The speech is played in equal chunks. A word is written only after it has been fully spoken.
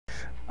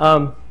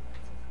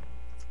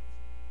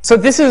So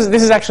this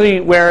is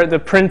actually where the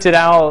printed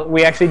out,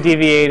 we actually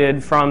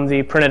deviated from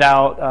the printed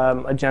out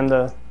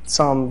agenda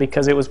some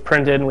because it was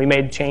printed and we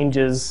made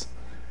changes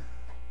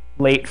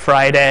late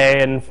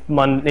Friday and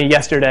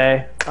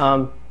yesterday.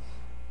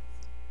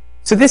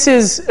 So this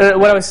is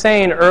what I was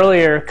saying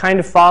earlier, kind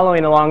of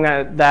following along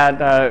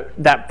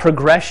that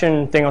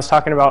progression thing I was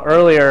talking about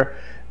earlier,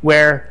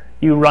 where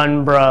you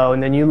run bro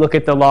and then you look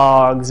at the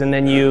logs and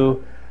then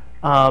you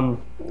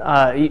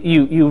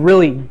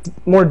really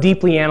more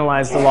deeply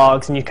analyze the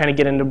logs and you kind of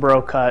get into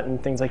bro cut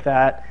and things like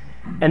that.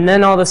 And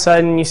then all of a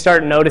sudden you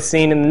start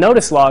noticing in the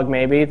notice log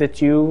maybe that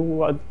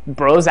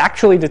bro's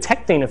actually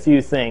detecting a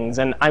few things.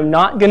 And I'm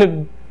not going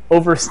to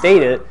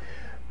overstate it.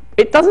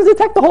 It doesn't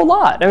detect a whole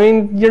lot. I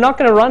mean, you're not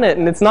going to run it,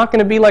 and it's not going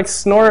to be like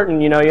Snort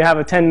and you have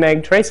a 10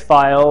 meg trace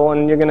file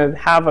and you're going to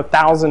have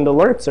 1,000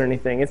 alerts or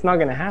anything. It's not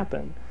going to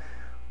happen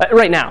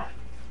right now.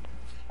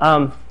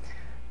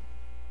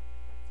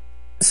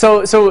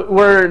 So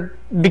we're,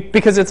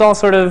 because it's all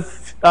sort of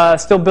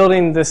still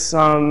building this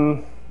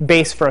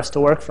base for us to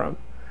work from.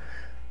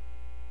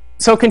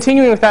 So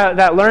continuing with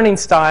that learning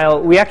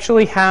style, we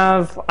actually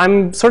have,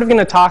 I'm sort of going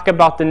to talk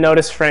about the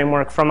notice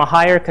framework from a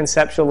higher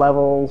conceptual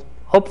level.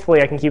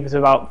 Hopefully I can keep it to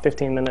about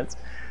 15 minutes.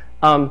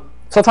 So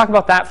I'll talk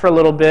about that for a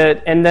little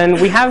bit. And then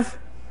we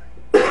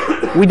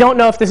don't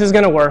know if this is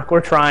going to work.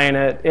 We're trying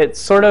it. It's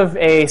sort of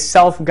a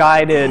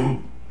self-guided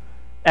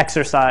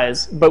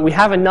exercise, but we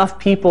have enough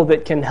people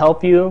that can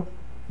help you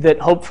that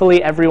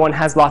hopefully everyone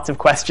has lots of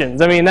questions.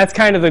 I mean, that's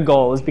kind of the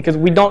goal, is because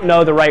we don't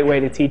know the right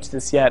way to teach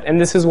this yet, and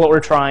this is what we're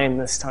trying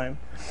this time.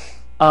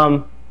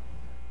 The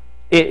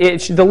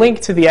link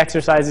to the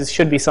exercises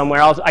should be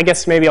somewhere. I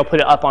guess maybe I'll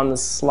put it up on the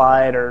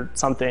slide or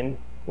something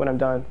when I'm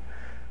done.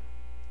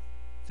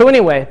 So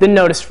anyway, the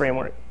notice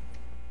framework.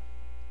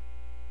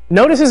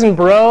 Notices in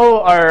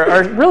Bro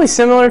are really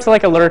similar to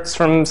like alerts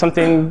from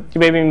something you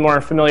may be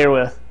more familiar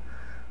with.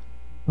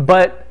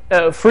 But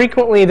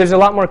frequently, there's a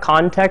lot more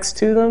context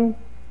to them,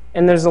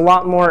 and there's a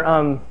lot more,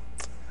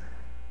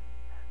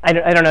 I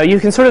don't know, you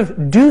can sort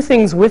of do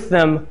things with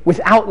them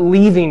without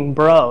leaving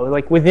Bro.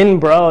 Like within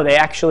Bro,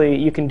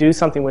 you can do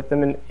something with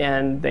them,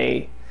 and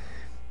they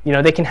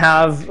can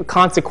have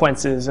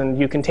consequences, and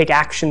you can take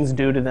actions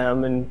due to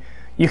them, and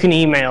you can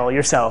email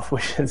yourself,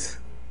 which is,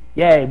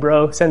 yay,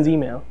 Bro sends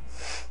email.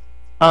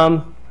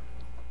 So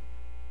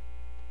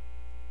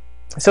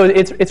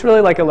it's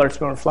really like alerts,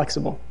 more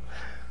flexible.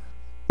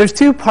 There's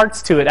two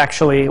parts to it,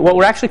 actually. What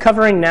we're actually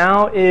covering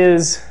now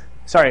is,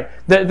 sorry,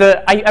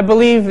 I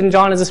believe, and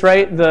John, is this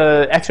right?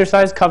 The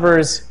exercise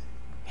covers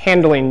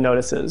handling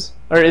notices.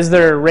 Or is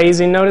there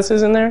raising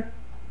notices in there?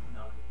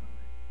 No.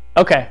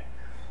 Okay.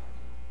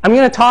 I'm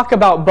going to talk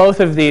about both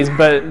of these,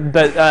 but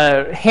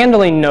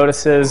handling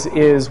notices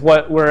is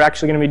what we're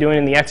actually going to be doing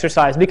in the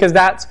exercise, because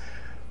that's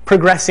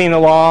progressing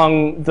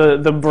along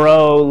the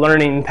Bro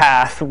learning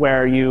path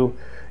where you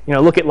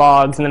look at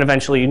logs, and then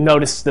eventually you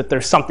notice that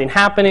there's something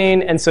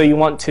happening, and so you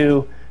want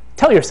to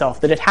tell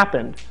yourself that it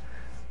happened.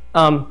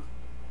 But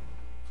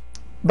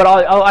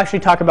I'll actually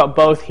talk about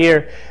both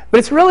here. But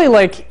it's really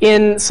like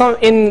in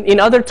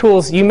other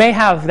tools, you may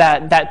have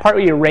that part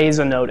where you raise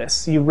a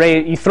notice, you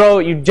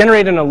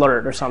generate an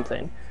alert or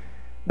something.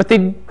 But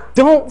they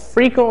don't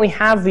frequently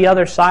have the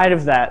other side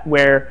of that,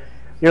 where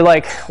you're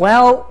like,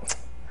 well,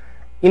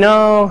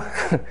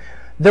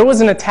 there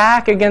was an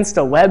attack against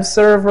a web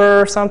server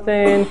or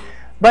something.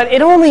 But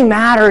it only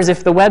matters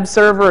if the web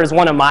server is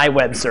one of my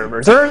web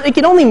servers. Or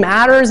it only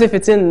matters if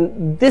it's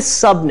in this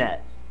subnet.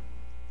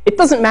 It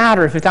doesn't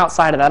matter if it's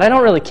outside of that. I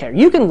don't really care.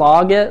 You can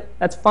log it.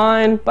 That's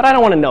fine. But I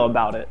don't want to know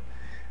about it.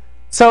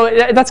 So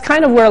that's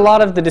kind of where a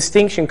lot of the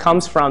distinction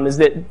comes from, is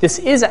that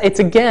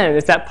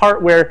it's that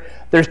part where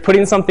there's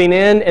putting something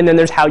in, and then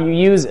there's how you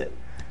use it,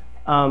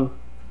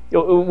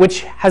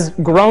 which has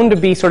grown to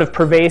be sort of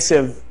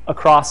pervasive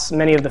across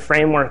many of the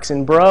frameworks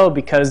in Bro,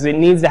 because it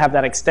needs to have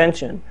that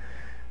extension.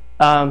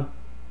 So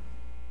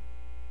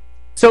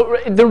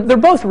they're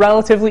both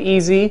relatively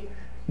easy.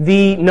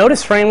 The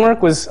notice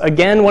framework was,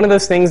 again, one of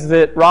those things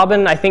that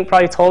Robin, I think,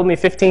 probably told me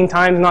 15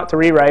 times not to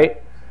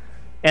rewrite,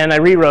 and I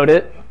rewrote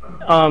it.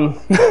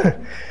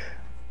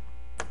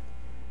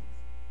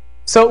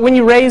 So when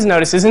you raise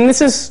notices, and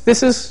this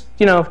is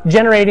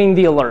generating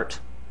the alert,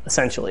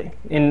 essentially,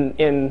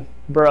 in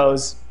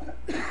Bro's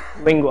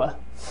lingua.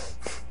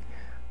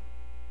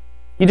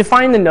 You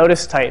define the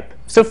notice type.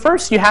 So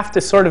first you have to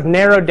sort of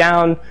narrow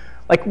down,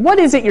 like, what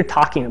is it you're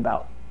talking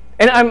about?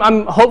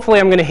 And hopefully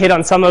I'm going to hit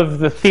on some of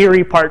the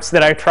theory parts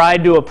that I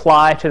tried to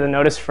apply to the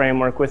notice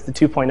framework with the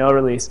 2.0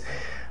 release.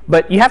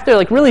 But you have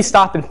to really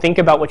stop and think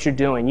about what you're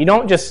doing. You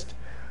don't just,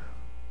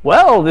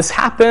 well, this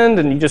happened,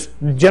 and you just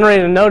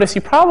generate a notice.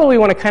 You probably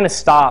want to kind of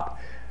stop.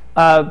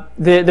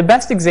 The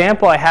best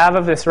example I have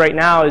of this right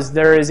now is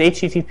there is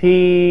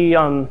HTTP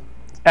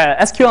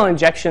SQL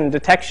injection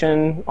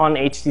detection on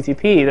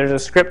HTTP. There's a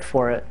script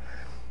for it.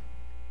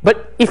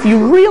 But if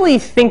you really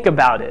think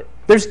about it,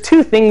 there's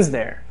two things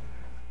there.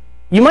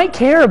 You might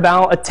care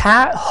about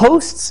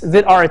hosts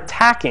that are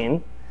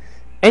attacking,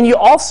 And you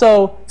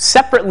also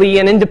separately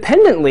and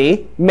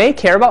independently may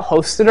care about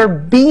hosts that are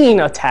being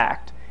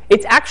attacked.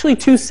 It's actually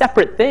two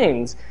separate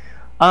things.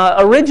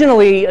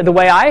 Originally, the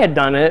way I had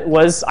done it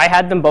was I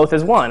had them both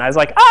as one. I was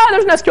like,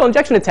 there's an SQL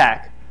injection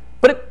attack.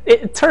 But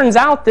it turns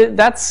out that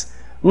that's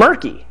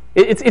murky.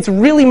 It's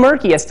really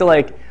murky as to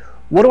like,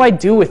 what do I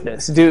do with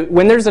this?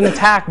 When there's an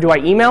attack, do I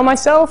email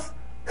myself?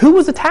 Who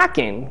was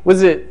attacking?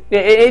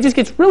 It just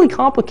gets really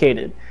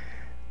complicated.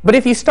 But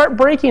if you start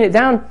breaking it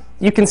down,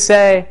 you can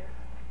say,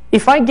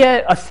 if I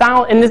get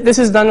 1,000, and this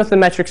is done with the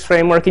metrics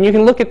framework, and you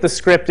can look at the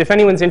script. If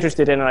anyone's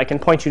interested in it, I can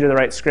point you to the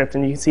right script,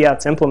 and you can see how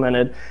it's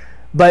implemented.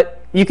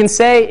 But you can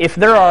say, if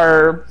there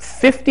are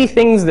 50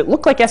 things that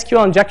look like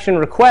SQL injection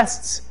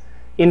requests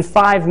in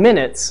 5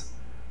 minutes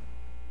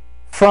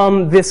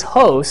from this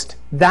host,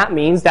 that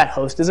means that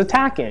host is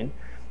attacking.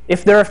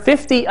 If there are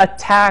 50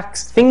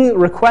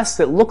 requests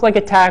that look like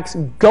attacks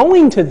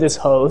going to this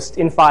host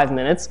in 5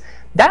 minutes,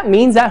 that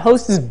means that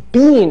host is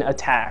being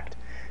attacked.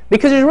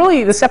 Because there's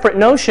really the separate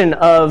notion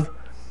of,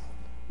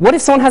 what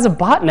if someone has a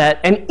botnet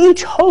and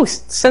each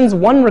host sends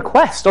one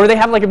request, or they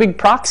have like a big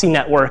proxy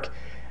network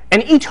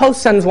and each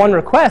host sends one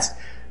request?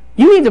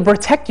 You need to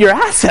protect your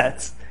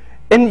assets.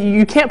 And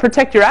you can't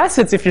protect your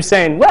assets if you're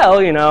saying, well,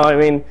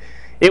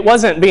 it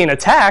wasn't being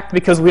attacked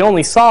because we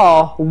only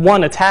saw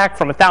one attack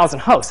from 1,000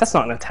 hosts. That's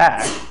not an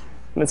attack.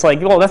 And it's like,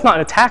 well, that's not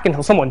an attack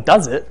until someone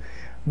does it.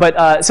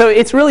 But so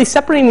it's really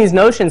separating these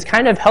notions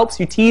kind of helps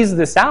you tease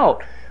this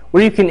out,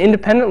 where you can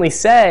independently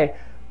say,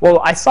 well,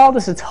 I saw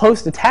this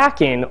host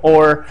attacking,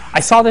 or I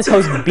saw this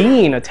host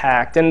being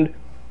attacked. And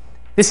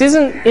this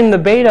isn't, in the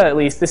beta at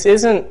least, this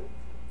isn't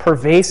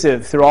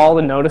pervasive through all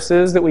the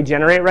notices that we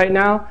generate right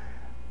now.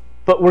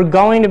 But we're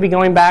going to be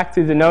going back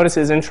through the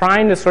notices and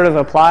trying to sort of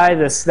apply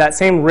that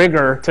same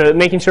rigor to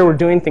making sure we're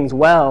doing things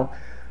well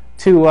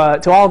to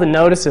all the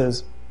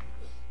notices,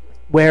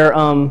 where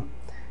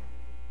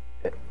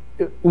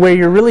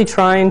you're really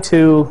trying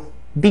to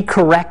be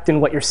correct in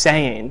what you're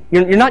saying.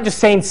 You're not just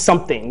saying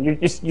something.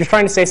 You're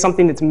trying to say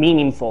something that's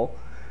meaningful.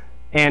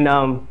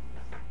 And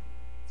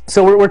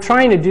so we're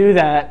trying to do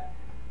that.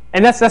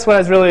 And that's what I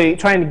was really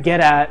trying to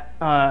get at.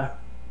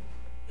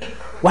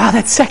 Wow,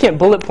 that second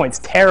bullet point's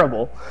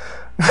terrible.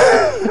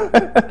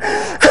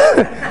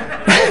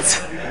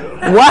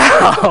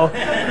 Wow.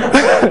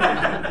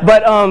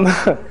 But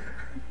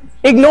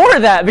ignore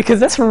that, because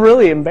that's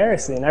really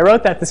embarrassing. I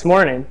wrote that this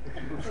morning.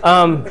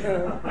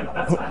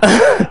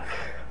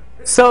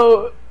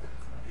 So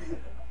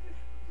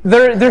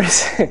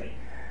there's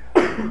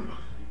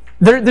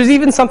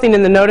even something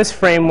in the notice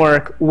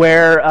framework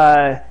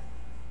where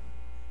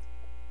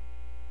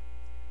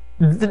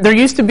there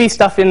used to be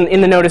stuff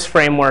in the notice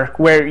framework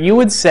where you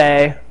would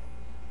say,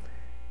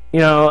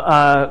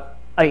 don't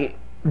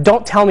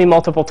tell me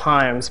multiple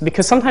times,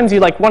 because sometimes you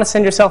want to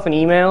send yourself an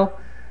email,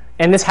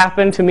 and this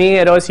happened to me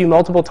at OSU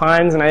multiple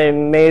times, and I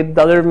made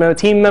the other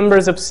team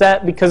members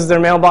upset because their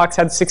mailbox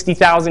had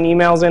 60,000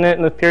 emails in it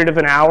in the period of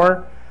an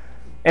hour.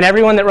 And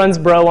everyone that runs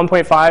Bro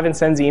 1.5 and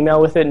sends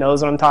email with it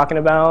knows what I'm talking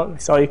about. I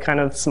saw you kind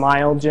of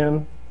smile,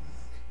 Jim.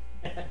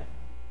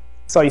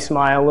 Saw you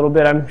smile a little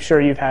bit. I'm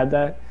sure you've had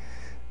that.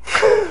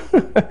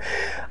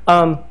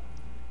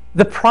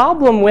 The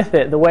problem with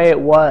it, the way it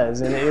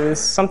was, and it was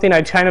something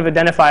I kind of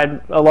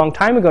identified a long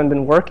time ago and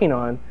been working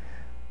on,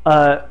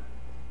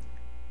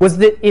 was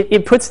that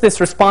it puts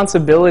this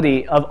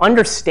responsibility of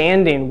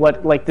understanding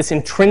what this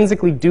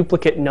intrinsically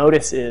duplicate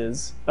notice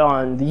is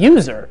on the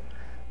user.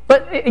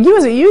 But you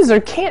as a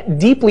user can't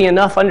deeply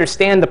enough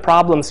understand the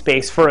problem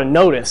space for a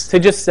notice to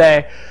just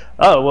say,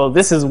 oh, well,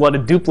 this is what a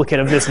duplicate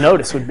of this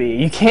notice would be.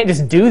 You can't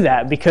just do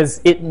that, because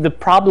the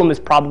problem is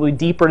probably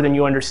deeper than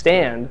you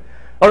understand,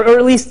 or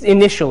at least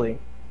initially.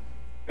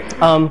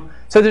 So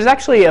there's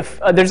actually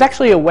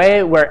a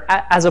way where,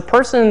 as a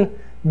person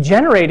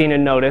generating a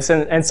notice,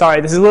 and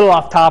sorry, this is a little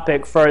off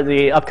topic for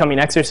the upcoming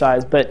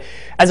exercise, but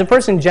as a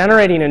person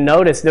generating a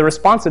notice, the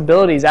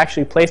responsibility is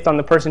actually placed on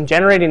the person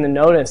generating the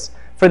notice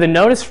for the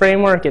notice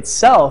framework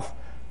itself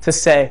to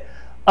say,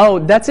 oh,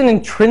 that's an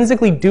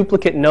intrinsically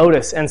duplicate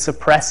notice, and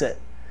suppress it.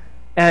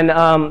 And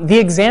the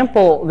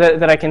example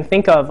that I can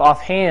think of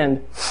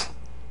offhand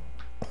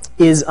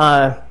is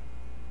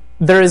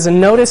there is a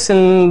notice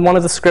in one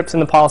of the scripts in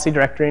the policy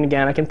directory, and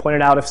again, I can point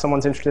it out if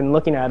someone's interested in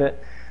looking at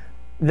it,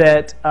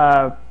 that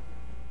I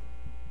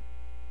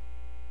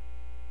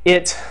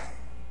need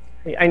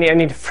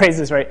to phrase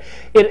this right.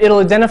 It'll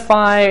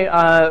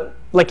identify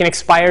like an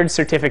expired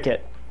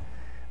certificate.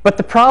 But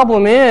the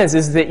problem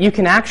is that you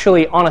can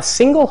actually, on a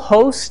single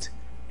host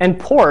and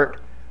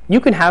port, you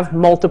can have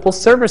multiple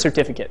server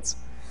certificates.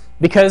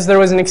 Because there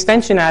was an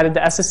extension added to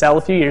SSL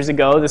a few years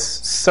ago, this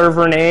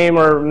server name,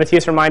 or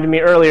Matthias reminded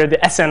me earlier, the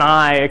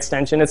SNI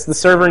extension. It's the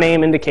server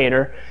name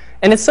indicator.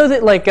 And it's so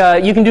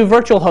that you can do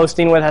virtual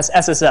hosting with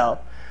SSL.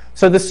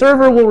 So the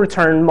server will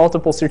return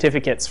multiple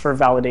certificates for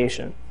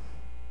validation,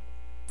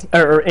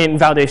 or in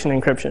validation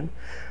encryption.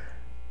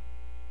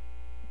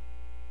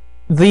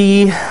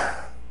 The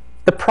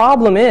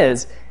problem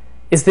is,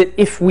 is that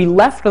if we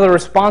left the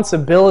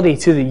responsibility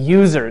to the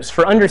users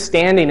for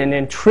understanding an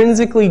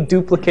intrinsically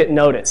duplicate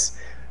notice,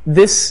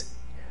 this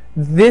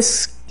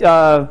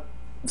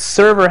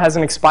server has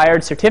an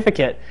expired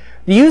certificate,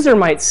 the user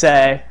might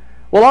say,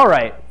 well, all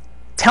right,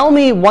 tell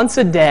me once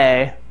a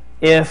day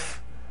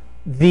if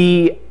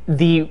the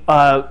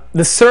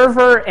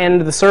server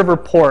and the server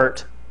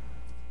port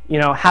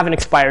have an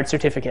expired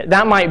certificate.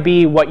 That might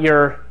be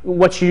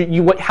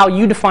how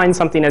you define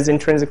something as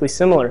intrinsically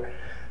similar.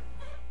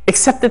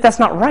 Except that that's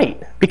not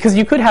right, because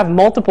you could have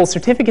multiple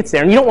certificates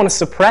there, and you don't want to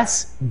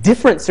suppress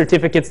different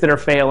certificates that are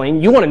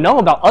failing. You want to know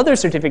about other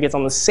certificates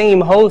on the same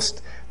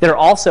host that are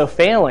also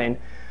failing.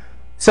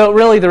 So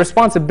really, the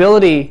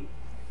responsibility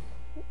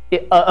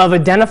of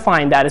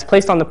identifying that is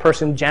placed on the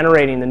person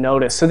generating the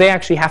notice. So they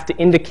actually have to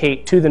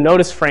indicate to the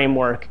notice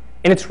framework.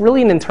 And it's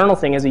really an internal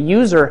thing. As a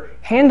user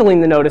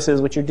handling the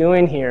notices, what you're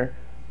doing here,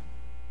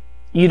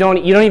 you don't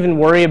even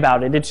worry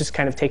about it. It's just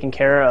kind of taken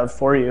care of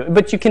for you.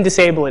 But you can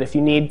disable it if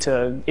you need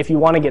to, if you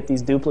want to get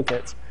these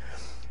duplicates.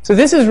 So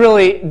this is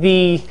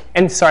really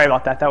and sorry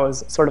about that. That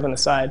was sort of an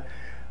aside.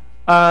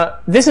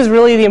 This is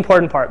really the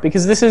important part,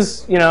 because this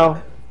is,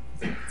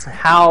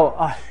 how,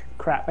 oh,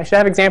 crap, I should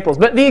have examples.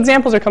 But the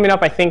examples are coming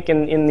up, I think,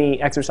 in the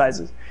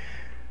exercises.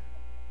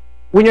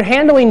 When you're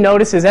handling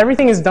notices,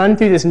 everything is done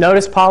through this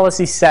notice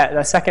policy set,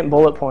 the second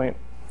bullet point.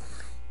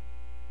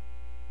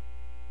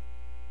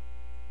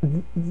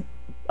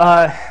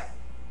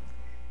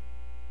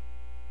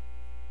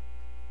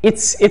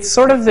 It's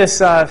sort of this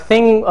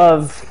thing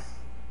of,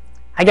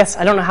 I guess,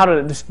 I don't know how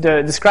to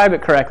describe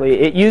it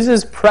correctly. It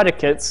uses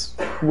predicates,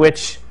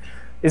 which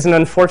is an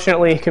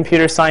unfortunately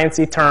computer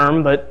science-y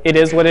term, but it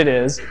is what it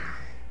is.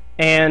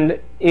 And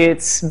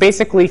it's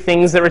basically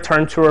things that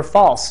return true or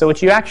false. So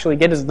what you actually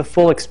get is the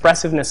full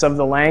expressiveness of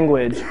the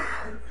language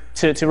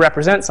to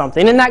represent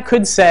something. And that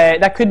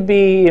could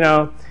be,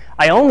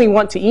 I only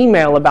want to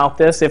email about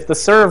this if the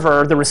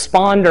server, the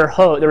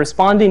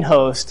responding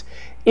host,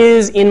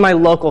 is in my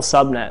local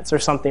subnets or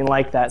something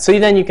like that. So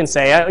then you can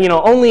say,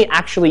 only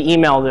actually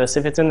email this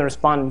if it's in the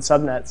responding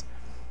subnets.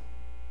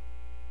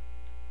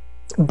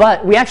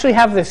 But we actually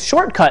have this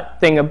shortcut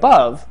thing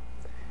above.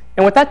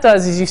 And what that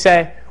does is you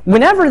say,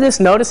 whenever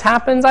this notice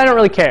happens, I don't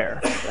really care.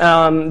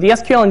 The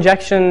SQL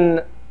injection,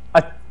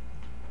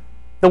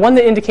 the one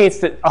that indicates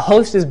that a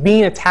host is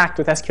being attacked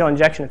with SQL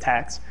injection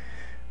attacks,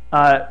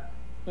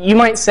 you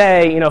might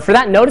say, for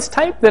that notice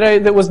type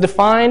that was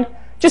defined,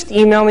 just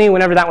email me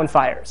whenever that one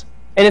fires.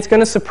 And it's going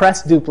to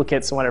suppress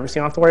duplicates and whatever, so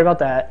you don't have to worry about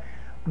that.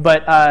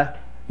 But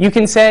you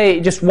can say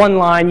just one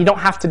line. You don't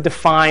have to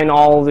define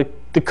all the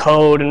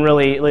code and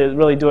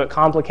really do it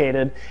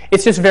complicated.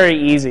 It's just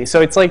very easy.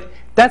 So it's like,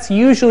 that's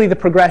usually the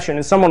progression,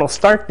 and someone will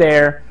start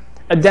there,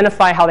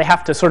 identify how they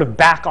have to sort of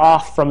back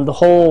off from the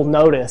whole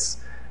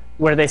notice,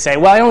 where they say,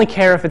 well, I only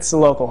care if it's the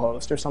local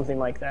host or something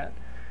like that.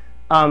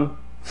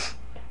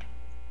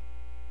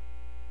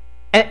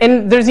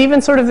 And there's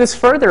even sort of this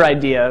further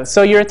idea.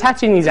 So you're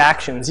attaching these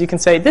actions. You can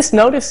say, this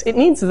notice, it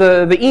needs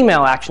the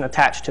email action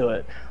attached to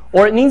it,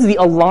 or it needs the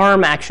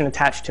alarm action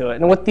attached to it.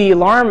 And what the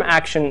alarm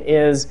action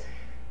is,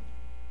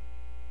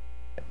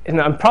 and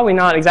I'm probably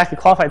not exactly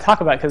qualified to talk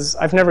about it because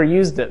I've never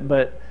used it,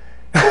 but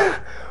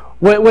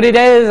what it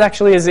is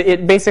actually is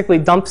it basically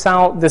dumps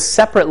out this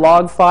separate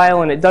log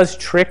file, and it does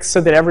tricks so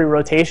that every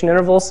rotation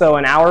interval, so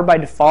an hour by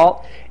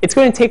default, it's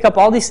going to take up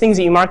all these things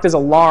that you marked as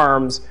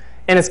alarms,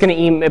 and it's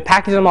going to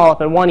package them all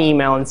up in one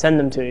email and send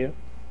them to you.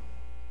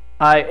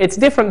 It's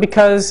different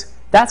because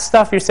that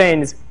stuff you're saying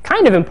is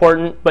kind of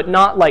important, but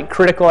not like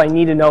critical. I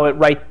need to know it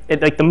right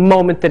at like the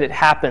moment that it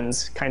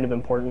happens, kind of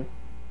important.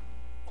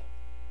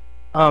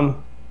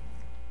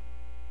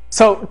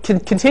 So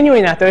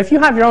continuing that, though, if you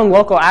have your own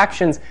local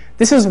actions,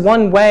 this is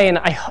one way, and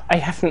I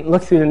haven't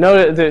looked through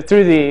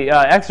the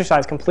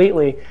exercise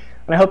completely,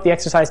 and I hope the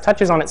exercise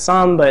touches on it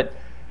some, but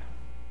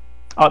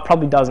it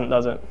probably doesn't,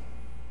 does it?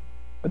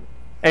 But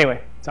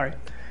anyway, sorry.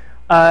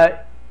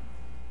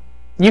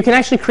 You can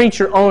actually create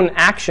your own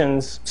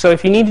actions. So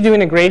if you need to do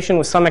integration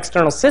with some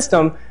external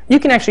system, you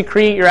can actually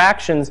create your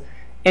actions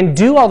and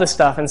do all this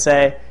stuff and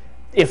say,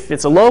 if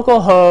it's a local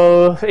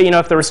host,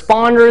 if the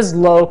responder is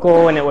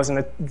local and it was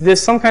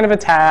some kind of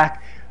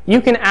attack,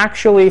 you can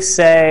actually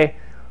say,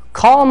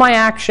 call my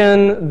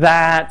action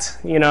that,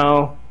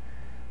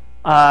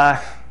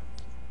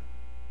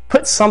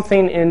 put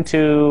something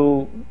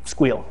into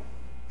squeal.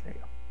 There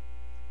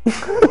you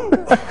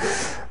go.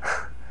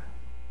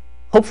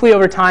 Hopefully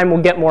over time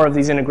we'll get more of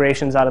these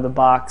integrations out of the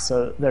box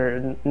so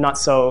they're not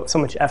so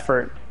much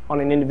effort on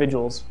an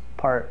individual's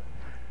part.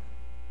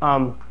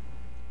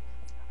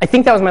 I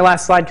think that was my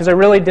last slide because I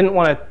really didn't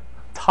want to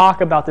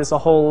talk about this a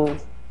whole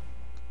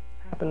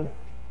happen.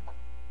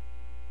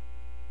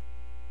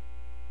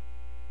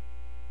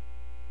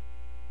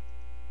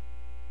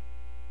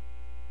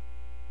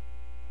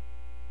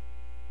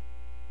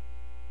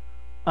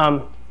 I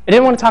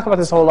didn't want to talk about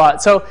this a whole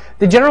lot. So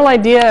the general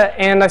idea,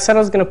 and I said I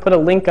was going to put a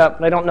link up,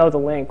 but I don't know the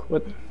link.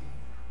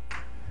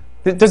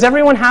 Does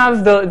everyone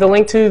have the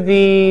link to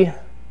the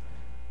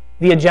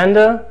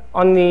agenda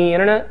on the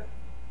internet?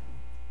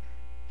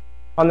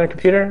 on their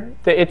computer?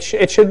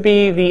 It should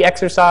be the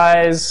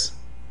exercise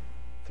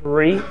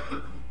 3,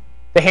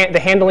 the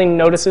handling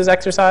notices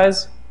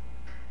exercise.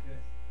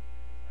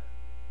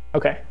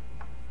 Okay.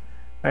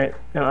 All right.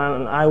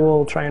 Now, I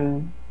will try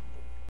and